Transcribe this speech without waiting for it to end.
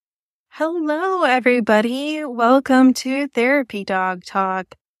Hello, everybody. Welcome to Therapy Dog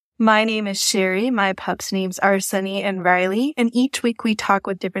Talk. My name is Sherry. My pups' names are Sunny and Riley. And each week we talk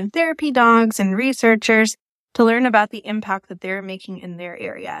with different therapy dogs and researchers to learn about the impact that they're making in their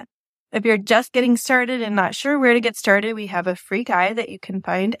area. If you're just getting started and not sure where to get started, we have a free guide that you can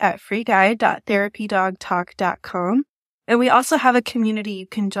find at freeguide.therapydogtalk.com. And we also have a community you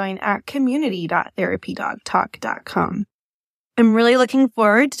can join at community.therapydogtalk.com. I'm really looking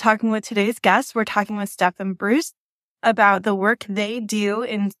forward to talking with today's guests. We're talking with Steph and Bruce about the work they do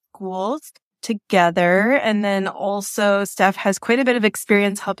in schools together. And then also Steph has quite a bit of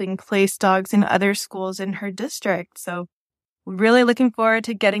experience helping place dogs in other schools in her district. So we're really looking forward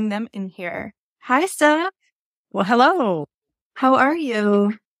to getting them in here. Hi, Steph. Well, hello. How are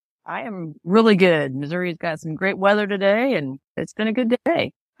you? I am really good. Missouri's got some great weather today, and it's been a good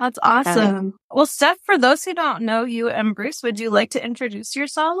day. That's awesome. Well, Steph, for those who don't know you and Bruce, would you like to introduce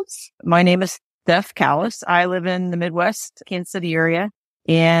yourselves? My name is Steph Callis. I live in the Midwest, Kansas City area,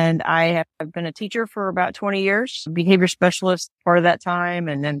 and I have been a teacher for about 20 years, behavior specialist part of that time,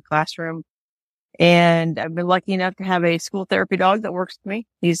 and then classroom. And I've been lucky enough to have a school therapy dog that works with me.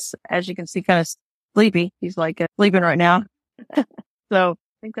 He's, as you can see, kind of sleepy. He's like sleeping right now. So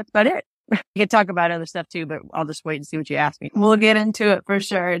I think that's about it. You can talk about other stuff too, but I'll just wait and see what you ask me. We'll get into it for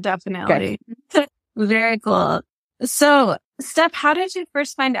sure. Definitely. Okay. Very cool. So, Steph, how did you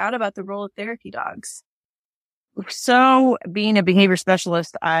first find out about the role of therapy dogs? So being a behavior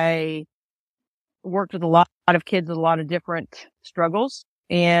specialist, I worked with a lot of kids with a lot of different struggles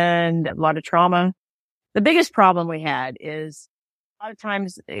and a lot of trauma. The biggest problem we had is a lot of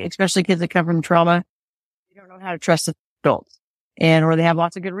times, especially kids that come from trauma, they don't know how to trust adults. Or they have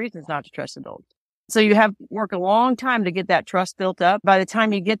lots of good reasons not to trust adults. So you have work a long time to get that trust built up. By the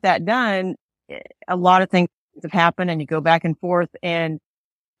time you get that done, a lot of things have happened and you go back and forth. And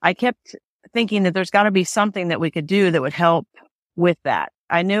I kept thinking that there's got to be something that we could do that would help with that.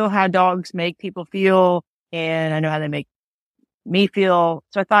 I knew how dogs make people feel and I know how they make me feel.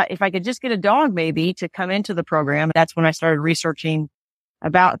 So I thought if I could just get a dog maybe to come into the program, that's when I started researching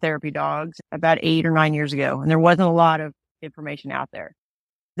about therapy dogs about 8 or 9 years ago. And there wasn't a lot of information out there.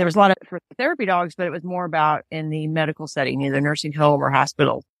 There was a lot of for therapy dogs, but it was more about in the medical setting, either nursing home or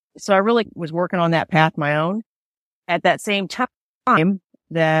hospital. So I really was working on that path my own. At that same time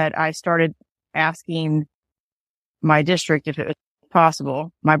that I started asking my district if it was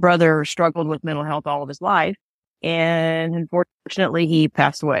possible. My brother struggled with mental health all of his life, and unfortunately he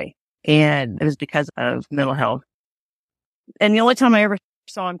passed away, and it was because of mental health. And the only time I ever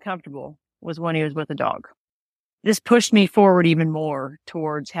saw him comfortable was when he was with a dog. This pushed me forward even more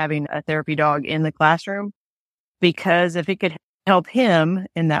towards having a therapy dog in the classroom, because if it could help him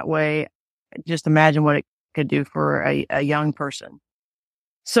in that way, just imagine what it could do for a young person.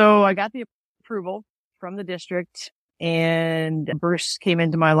 So I got the approval from the district, and Bruce came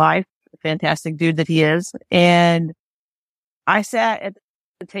into my life, a fantastic dude that he is. And I sat at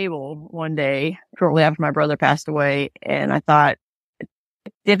the table one day shortly after my brother passed away, and I thought,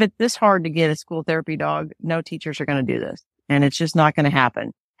 if it's this hard to get a school therapy dog, no teachers are going to do this. And it's just not going to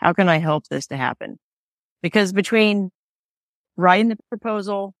happen. How can I help this to happen? Because between writing the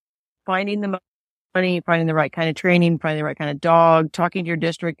proposal, finding the money, finding the right kind of training, finding the right kind of dog, talking to your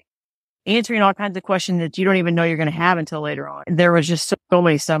district, answering all kinds of questions that you don't even know you're going to have until later on, there was just so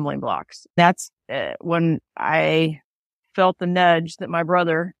many stumbling blocks. That's when I felt the nudge that my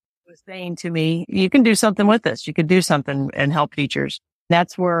brother was saying to me, you can do something with this. You could do something and help teachers.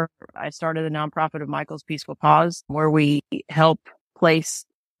 That's where I started a nonprofit of Michael's Peaceful Paws, where we help place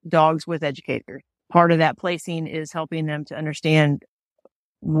dogs with educators. Part of that placing is helping them to understand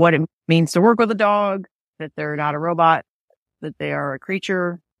what it means to work with a dog, that they're not a robot, that they are a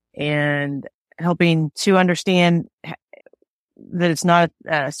creature, and helping to understand that it's not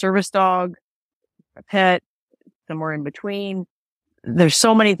a service dog, a pet, somewhere in between. There's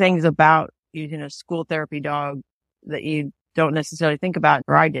so many things about using a school therapy dog that you don't necessarily think about,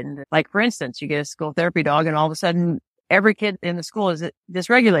 or I didn't. Like, for instance, you get a school therapy dog and all of a sudden every kid in the school is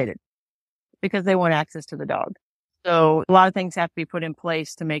dysregulated because they want access to the dog. So a lot of things have to be put in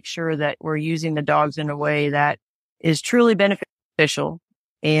place to make sure that we're using the dogs in a way that is truly beneficial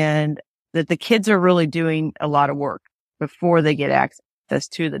and that the kids are really doing a lot of work before they get access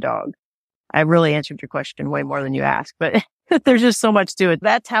to the dog. I really answered your question way more than you asked, but there's just so much to it.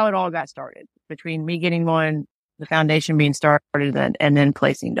 That's how it all got started, between me getting one, the foundation being started, and then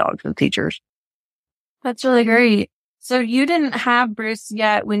placing dogs with teachers. That's really great. So you didn't have Bruce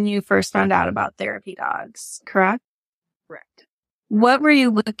yet when you first found out about therapy dogs, correct? Correct. What were you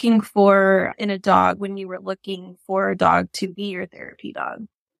looking for in a dog when you were looking for a dog to be your therapy dog?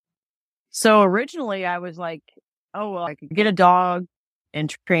 So originally I was like, oh, well, I could get a dog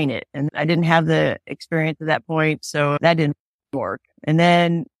and train it. And I didn't have the experience at that point. So that didn't work. And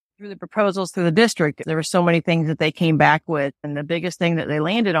then through the proposals through the district, there were so many things that they came back with. And the biggest thing that they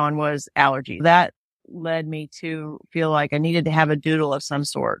landed on was allergy. That led me to feel like I needed to have a doodle of some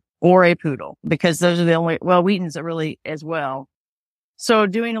sort or a poodle, because those are the only, well, Wheaton's are really as well. So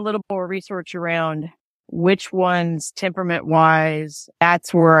doing a little more research around which ones temperament wise,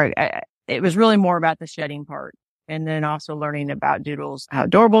 that's where it was really more about the shedding part. And then also learning about doodles, how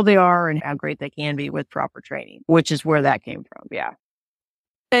adorable they are and how great they can be with proper training, which is where that came from. Yeah.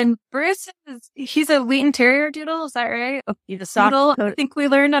 And Bruce he's a Wheaton Terrier doodle. Is that right? He's a soft Doodle. coat. I think we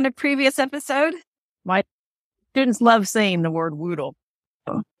learned on a previous episode. My students love saying the word woodle.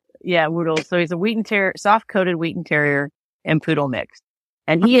 Yeah, woodle. So he's a Wheaton Terrier, soft coated Wheaton Terrier and poodle mix.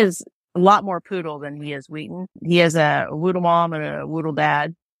 And he is a lot more poodle than he is Wheaton. He has a woodle mom and a woodle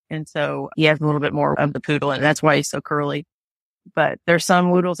dad. And so he has a little bit more of the poodle, and that's why he's so curly. But there's some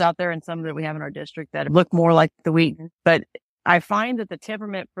woodles out there and some that we have in our district that look more like the Wheaton. But I find that the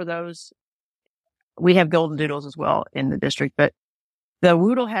temperament for those, we have golden doodles as well in the district, but the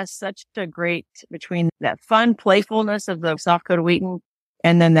woodle has such a great, between that fun playfulness of the soft coated Wheaton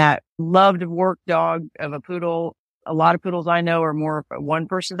and then that loved work dog of a poodle. A lot of poodles I know are more of a one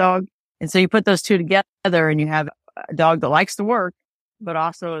person dog. And so you put those two together and you have a dog that likes to work, but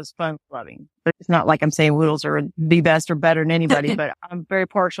also is fun loving. But it's not like I'm saying woodles are the best or better than anybody, but I'm very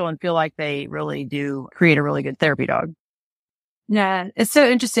partial and feel like they really do create a really good therapy dog. Yeah. It's so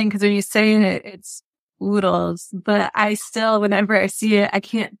interesting because when you say it's woodles, but I still, whenever I see it, I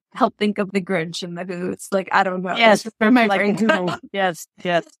can't help think of the Grinch and the Boots. Like, I don't know. Yes. For my Like brain. Yes.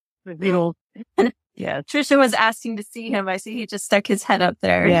 The doodle. Yes. Trisha was asking to see him. I see he just stuck his head up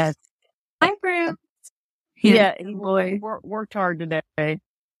there. Yes. Hi, Bruce. He boy. worked hard today.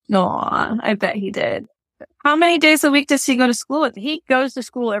 Aw, I bet he did. How many days a week does he go to school with? He goes to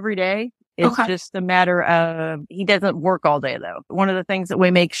school every day. It's just a matter of, he doesn't work all day though. One of the things that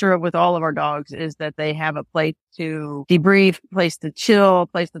we make sure of with all of our dogs is that they have a place to debrief, a place to chill, a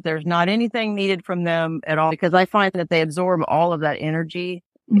place that there's not anything needed from them at all, because I find that they absorb all of that energy.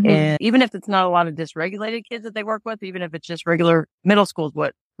 Mm-hmm. And even if it's not a lot of dysregulated kids that they work with, even if it's just regular middle school is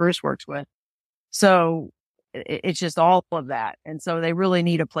what Bruce works with. So it's just all of that. And so they really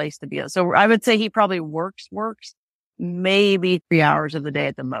need a place to be. So I would say he probably works maybe 3 hours of the day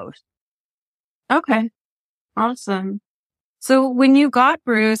at the most. Okay. Awesome. So when you got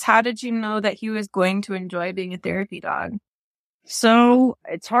Bruce, how did you know that he was going to enjoy being a therapy dog? So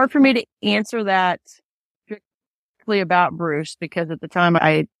it's hard for me to answer that strictly about Bruce because at the time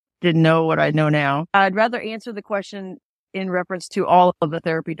I didn't know what I know now. I'd rather answer the question in reference to all of the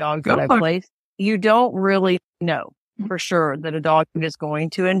therapy dogs that I've placed. You don't really know for sure that a dog is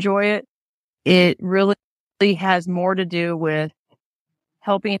going to enjoy it. It really has more to do with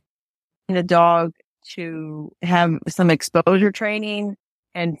helping the dog to have some exposure training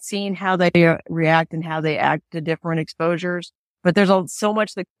and seeing how they react and how they act to different exposures. But there's so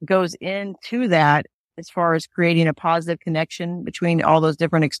much that goes into that as far as creating a positive connection between all those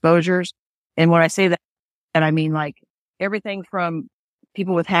different exposures. And when I say that, I mean like everything from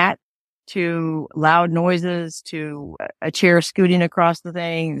people with hats to loud noises, to a chair scooting across the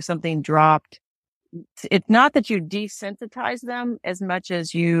thing, something dropped. It's not that you desensitize them as much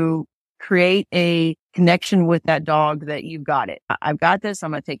as you create a connection with that dog that you've got it. I've got this. I'm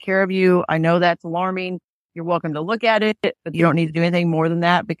going to take care of you. I know that's alarming. You're welcome to look at it, but you don't need to do anything more than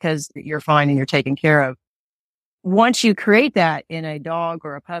that because you're fine and you're taken care of. Once you create that in a dog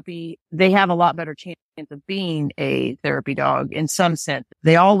or a puppy, they have a lot better chance of being a therapy dog in some sense.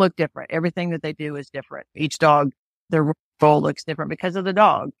 They all look different. Everything that they do is different. Each dog, their role looks different because of the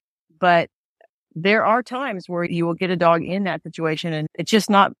dog. But there are times where you will get a dog in that situation and it's just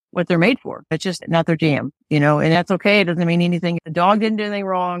not what they're made for. It's just not their jam, and that's okay. It doesn't mean anything. The dog didn't do anything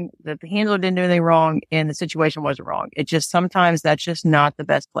wrong. The handler didn't do anything wrong and the situation wasn't wrong. It just sometimes that's just not the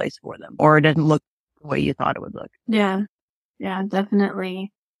best place for them, or it doesn't look the way you thought it would look. Yeah. Yeah,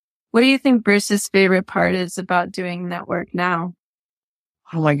 definitely. What do you think Bruce's favorite part is about doing that work now?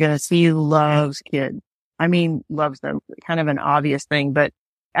 Oh my goodness. He loves kids. I mean, loves them. Kind of an obvious thing, but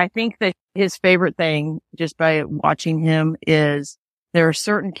I think that his favorite thing just by watching him is there are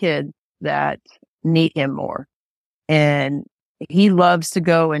certain kids that need him more. And he loves to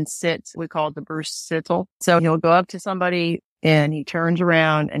go and sit. We call it the Bruce sittle. So he'll go up to somebody and he turns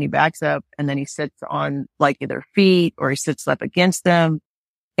around and he backs up and then he sits on like their feet or he sits up against them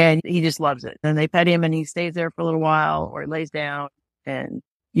and he just loves it. And they pet him and he stays there for a little while or he lays down and,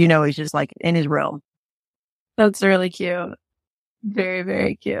 he's just like in his realm. That's really cute. Very,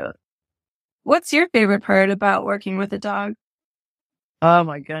 very cute. What's your favorite part about working with a dog? Oh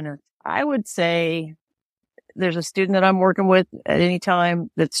my goodness. I would say there's a student that I'm working with at any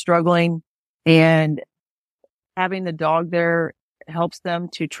time that's struggling, and having the dog there helps them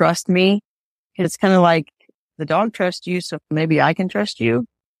to trust me. It's kind of like the dog trusts you, so maybe I can trust you.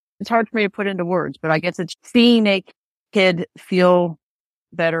 It's hard for me to put into words, but I guess it's seeing a kid feel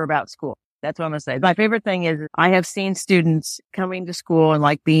better about school. That's what I'm going to say. My favorite thing is I have seen students coming to school and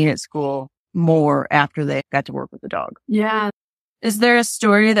like being at school more after they got to work with the dog. Yeah. Is there a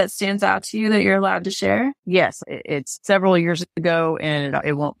story that stands out to you that you're allowed to share? Yes, it's several years ago, and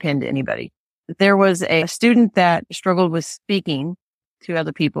it won't pin to anybody. There was a student that struggled with speaking to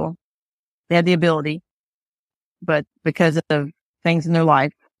other people. They had the ability, but because of things in their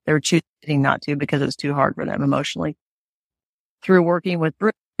life, they were choosing not to because it was too hard for them emotionally. Through working with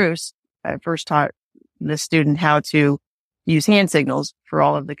Bruce, I first taught the student how to use hand signals for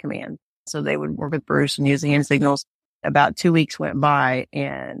all of the commands. So they would work with Bruce and use the hand signals. About 2 weeks went by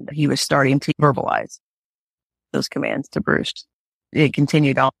and he was starting to verbalize those commands to Bruce. It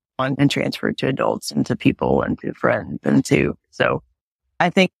continued on and transferred to adults and to people and to friends so I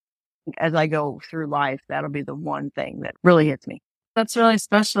think as I go through life, that'll be the one thing that really hits me. That's really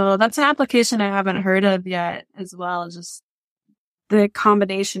special. That's an application I haven't heard of yet as well. Just the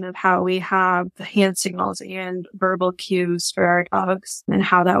combination of how we have the hand signals and verbal cues for our dogs and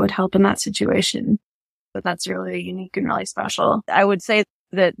how that would help in that situation. But that's really unique and really special. I would say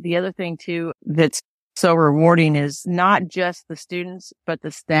that the other thing too that's so rewarding is not just the students, but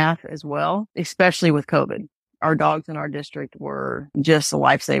the staff as well, especially with COVID. Our dogs in our district were just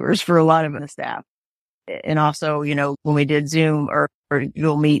lifesavers for a lot of the staff. And also, when we did Zoom or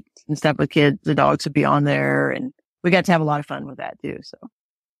Google Meet and stuff with kids, the dogs would be on there, and we got to have a lot of fun with that too. So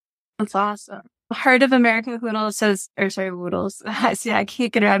that's awesome. Heart of American Poodle says, Woodles. See, I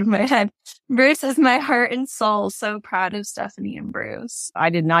can't get it out of my head. Bruce is my heart and soul. So proud of Stephanie and Bruce. I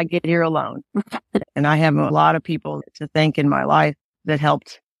did not get here alone. And I have a lot of people to thank in my life that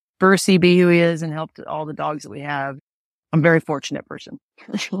helped Brucey be who he is and helped all the dogs that we have. I'm a very fortunate person.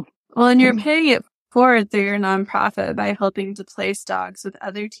 Well, and you're paying it forward through your nonprofit by helping to place dogs with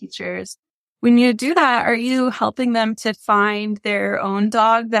other teachers. When you do that, are you helping them to find their own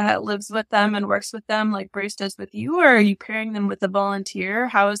dog that lives with them and works with them like Bruce does with you? Or are you pairing them with a volunteer?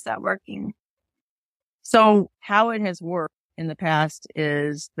 How is that working? So how it has worked in the past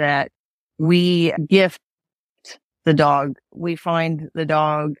is that we gift the dog. We find the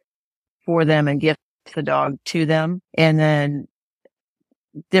dog for them and gift the dog to them. And then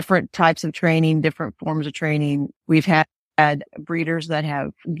different types of training, different forms of training. We've had breeders that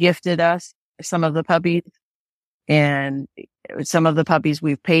have gifted us some of the puppies, and some of the puppies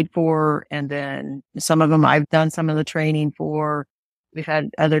we've paid for. And then some of them I've done some of the training for. We've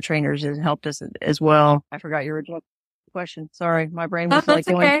had other trainers that helped us as well. I forgot your original question. Sorry. My brain was That's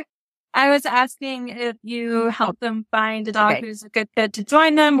going. Okay. I was asking if you help them find a dog who's a good fit to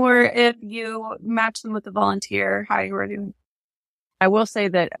join them, or if you match them with a volunteer, how you were doing. I will say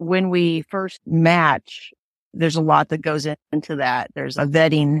that when we first match, there's a lot that goes into that. There's a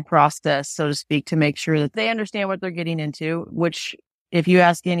vetting process, so to speak, to make sure that they understand what they're getting into, which if you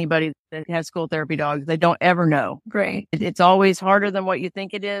ask anybody that has school therapy dogs, they don't ever know. Great. It's always harder than what you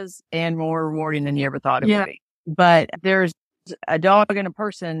think it is and more rewarding than you ever thought it would be. But there's a dog and a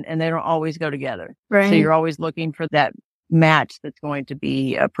person, and they don't always go together. Right. So you're always looking for that match that's going to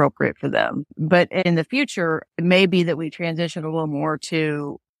be appropriate for them. But in the future, it may be that we transition a little more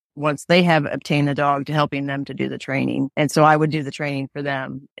to once they have obtained the dog to helping them to do the training. And so I would do the training for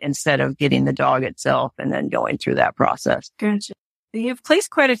them instead of getting the dog itself and then going through that process. Gotcha. You've placed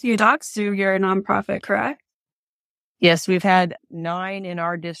quite a few dogs through your nonprofit, correct? Yes, we've had 9 in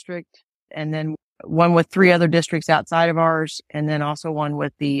our district, and then one with 3 other districts outside of ours, and then also one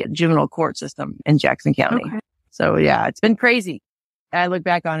with the juvenile court system in Jackson County. Okay. So yeah, it's been crazy. I look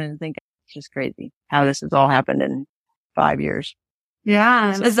back on it and think it's just crazy how this has all happened in 5 years.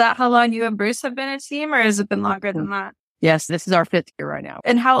 Yeah. So, is that how long you and Bruce have been a team, or has it been longer than that? Yes, this is our 5th year right now.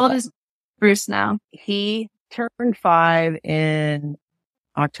 And how old is Bruce now? He turned 5 in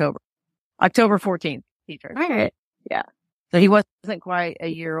October 14th. He turned. All right. Yeah. So he wasn't quite a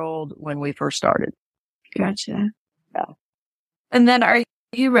year old when we first started. Gotcha. Yeah. And then are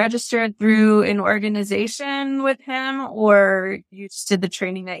you registered through an organization with him, or you just did the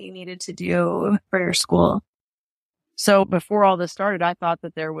training that you needed to do for your school? So before all this started, I thought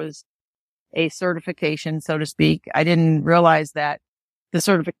that there was a certification, so to speak. I didn't realize that the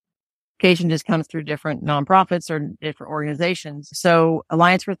certification just comes through different nonprofits or different organizations. So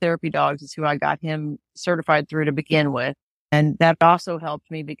Alliance for Therapy Dogs is who I got him certified through to begin with. And that also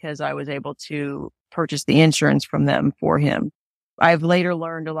helped me because I was able to purchase the insurance from them for him. I've later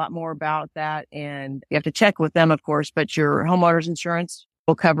learned a lot more about that, and you have to check with them, of course, but your homeowner's insurance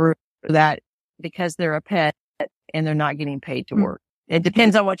will cover that because they're a pet and they're not getting paid to work. It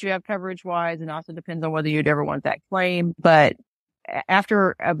depends on what you have coverage wise, and also depends on whether you'd ever want that claim. But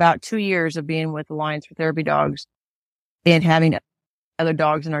after about 2 years of being with Alliance for Therapy Dogs and having other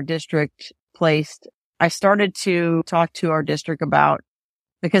dogs in our district placed, I started to talk to our district about,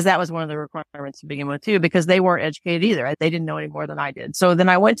 because that was one of the requirements to begin with too, because they weren't educated either. They didn't know any more than I did. So then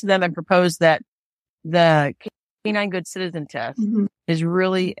I went to them and proposed that the Canine Good Citizen test is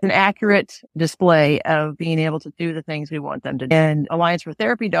really an accurate display of being able to do the things we want them to do. And Alliance for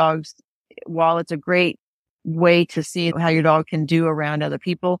Therapy Dogs, while it's a great way to see how your dog can do around other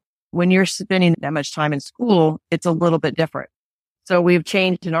people, when you're spending that much time in school, it's a little bit different. So we've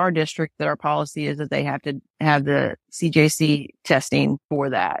changed in our district that our policy is that they have to have the CJC testing for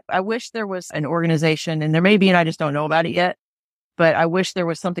that. I wish there was an organization, and there may be, and I just don't know about it yet, but I wish there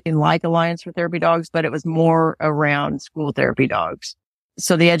was something like Alliance for Therapy Dogs, but it was more around school therapy dogs.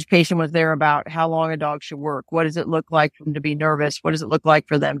 So the education was there about how long a dog should work. What does it look like for them to be nervous? What does it look like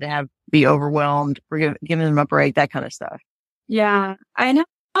for them to be overwhelmed, for giving them a break, that kind of stuff. Yeah, I know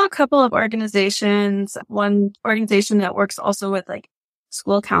a couple of organizations. One organization that works also with like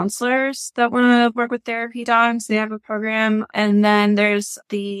school counselors that want to work with therapy dogs. They have a program. And then there's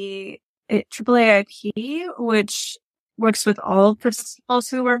the AAAIP, which works with all professionals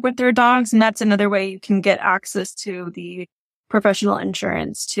who work with their dogs. And that's another way you can get access to the professional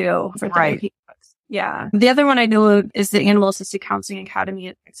insurance too for therapy dogs. Yeah. The other one I know of is the Animal Assisted Counseling Academy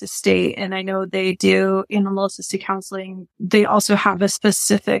at Texas State. And I know they do animal assisted counseling. They also have a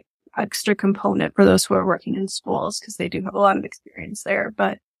specific extra component for those who are working in schools because they do have a lot of experience there.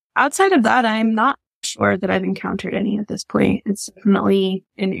 But outside of that, I'm not sure that I've encountered any at this point. It's definitely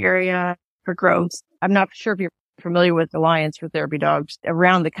an area for growth. I'm not sure if you're familiar with Alliance for Therapy Dogs.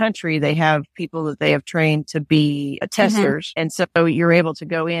 Around the country, they have people that they have trained to be testers. And so you're able to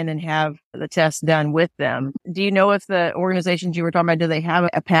go in and have the test done with them. Do you know if the organizations you were talking about, do they have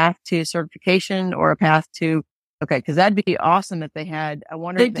a path to certification or a path to, okay, because that'd be awesome if they had. I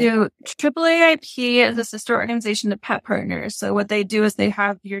wonder if they do. AAAIP is a sister organization to Pet Partners. So what they do is they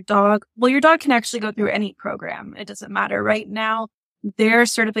have your dog. Well, your dog can actually go through any program. It doesn't matter. Right now, their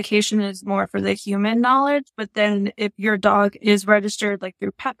certification is more for the human knowledge. But then if your dog is registered like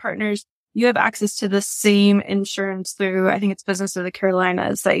through Pet Partners, you have access to the same insurance through, I think it's Business of the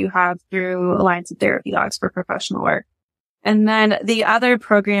Carolinas, that you have through Alliance of Therapy Dogs for professional work. And then the other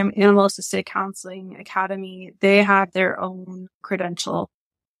program, Animal Assisted Counseling Academy, they have their own credential.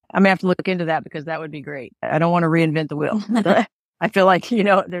 I'm going to have to look into that because that would be great. I don't want to reinvent the wheel. I feel like,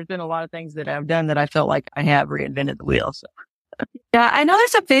 there's been a lot of things that I've done that I felt like I have reinvented the wheel. So. Yeah, I know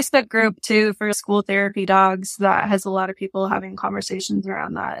there's a Facebook group too for school therapy dogs that has a lot of people having conversations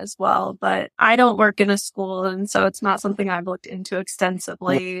around that as well. But I don't work in a school, and so it's not something I've looked into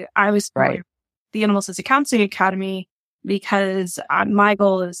extensively. I was familiar with the Animal Assisted Counseling Academy because my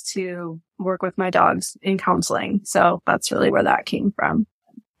goal is to work with my dogs in counseling. So that's really where that came from.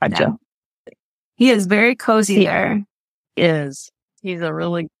 Gotcha. He is very cozy there. He is. He's a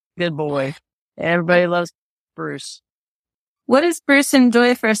really good boy. Everybody loves Bruce. What does Bruce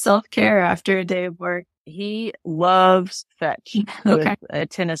enjoy for self-care after a day of work? He loves fetch with a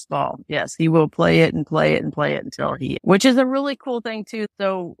tennis ball. Yes, he will play it and play it and play it until which is a really cool thing too.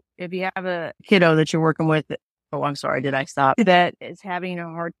 So if you have a kiddo that you're working with, oh, I'm sorry, did I stop? That is having a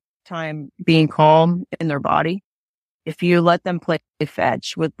hard time being calm in their body. If you let them play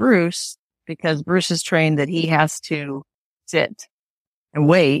fetch with Bruce, because Bruce is trained that he has to sit and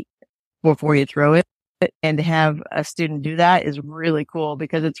wait before you throw it. And to have a student do that is really cool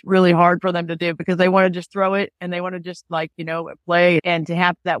because it's really hard for them to do because they want to just throw it and they want to just play. And to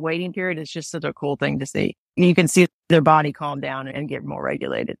have that waiting period is just such a cool thing to see. You can see their body calm down and get more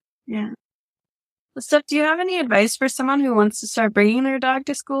regulated. Yeah. Well, Steph, do you have any advice for someone who wants to start bringing their dog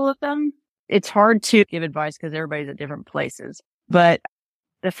to school with them? It's hard to give advice because everybody's at different places. But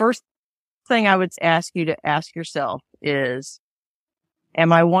the first thing I would ask you to ask yourself is,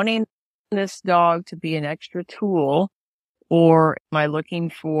 am I wanting this dog to be an extra tool, or am I looking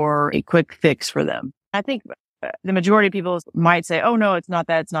for a quick fix for them? I think the majority of people might say, oh, no, it's not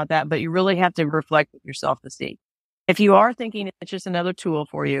that. But you really have to reflect with yourself to see. If you are thinking it's just another tool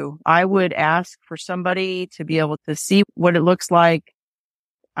for you, I would ask for somebody to be able to see what it looks like.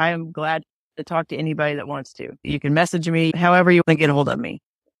 I am glad to talk to anybody that wants to. You can message me however you want to get a hold of me,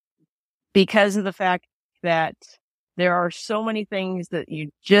 because of the fact that there are so many things that you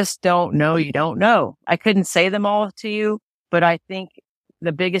just don't know. You don't know. I couldn't say them all to you, But I think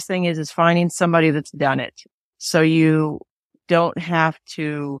the biggest thing is finding somebody that's done it. So you don't have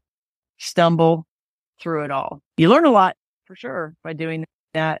to stumble through it all. You learn a lot for sure by doing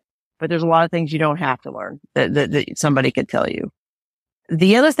that, but there's a lot of things you don't have to learn that somebody could tell you.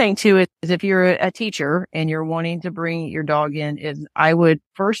 The other thing too is if you're a teacher and you're wanting to bring your dog in, is I would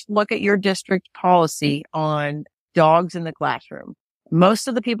first look at your district policy on dogs in the classroom. Most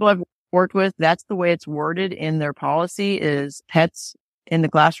of the people I've worked with, that's the way it's worded in their policy, is pets in the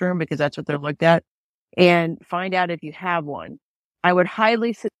classroom, because that's what they're looked at, and find out if you have one. I would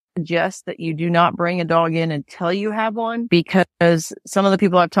highly suggest that you do not bring a dog in until you have one, because some of the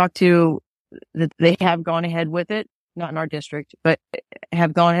people I've talked to, that they have gone ahead with it, not in our district, but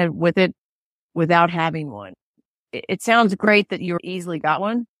have gone ahead with it without having one. It sounds great that you easily got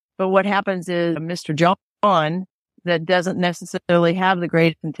one, but what happens is Mr. John that doesn't necessarily have the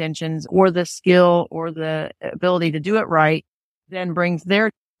greatest intentions or the skill or the ability to do it right, then brings their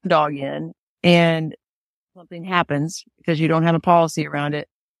dog in and something happens because you don't have a policy around it,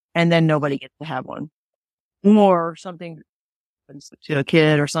 and then nobody gets to have one. Or something happens to a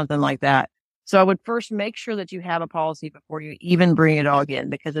kid or something like that. So I would first make sure that you have a policy before you even bring a dog in,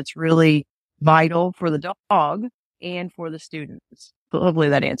 because it's really vital for the dog and for the students. So hopefully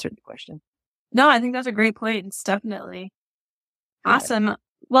that answered the question. No, I think that's a great point. It's definitely awesome.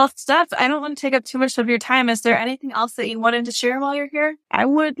 Well, Steph, I don't want to take up too much of your time. Is there anything else that you wanted to share while you're here? I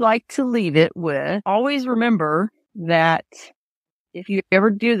would like to leave it with, always remember that if you ever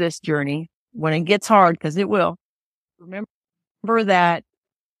do this journey, when it gets hard, because it will, remember that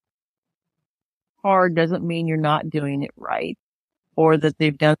hard doesn't mean you're not doing it right or that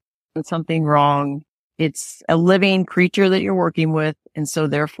they've done something wrong. It's a living creature that you're working with. And so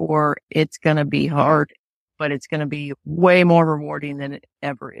therefore it's going to be hard, but it's going to be way more rewarding than it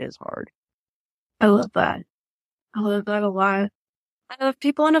ever is hard. I love that. I love that a lot. If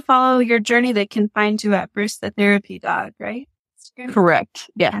people want to follow your journey, they can find you at Bruce the Therapy Dog, right? Correct.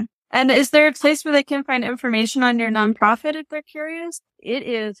 Yeah. And is there a place where they can find information on your nonprofit if they're curious? It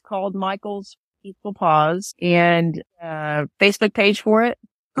is called Michael's Peaceful Paws, and Facebook page for it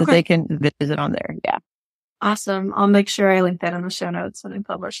that they can visit on there. Yeah. Awesome. I'll make sure I link that in the show notes when I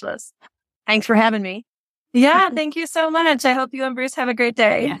publish this. Thanks for having me. Yeah, thank you so much. I hope you and Bruce have a great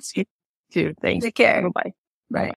day. Yes, you too. Thanks. Take care. Bye-bye. Bye.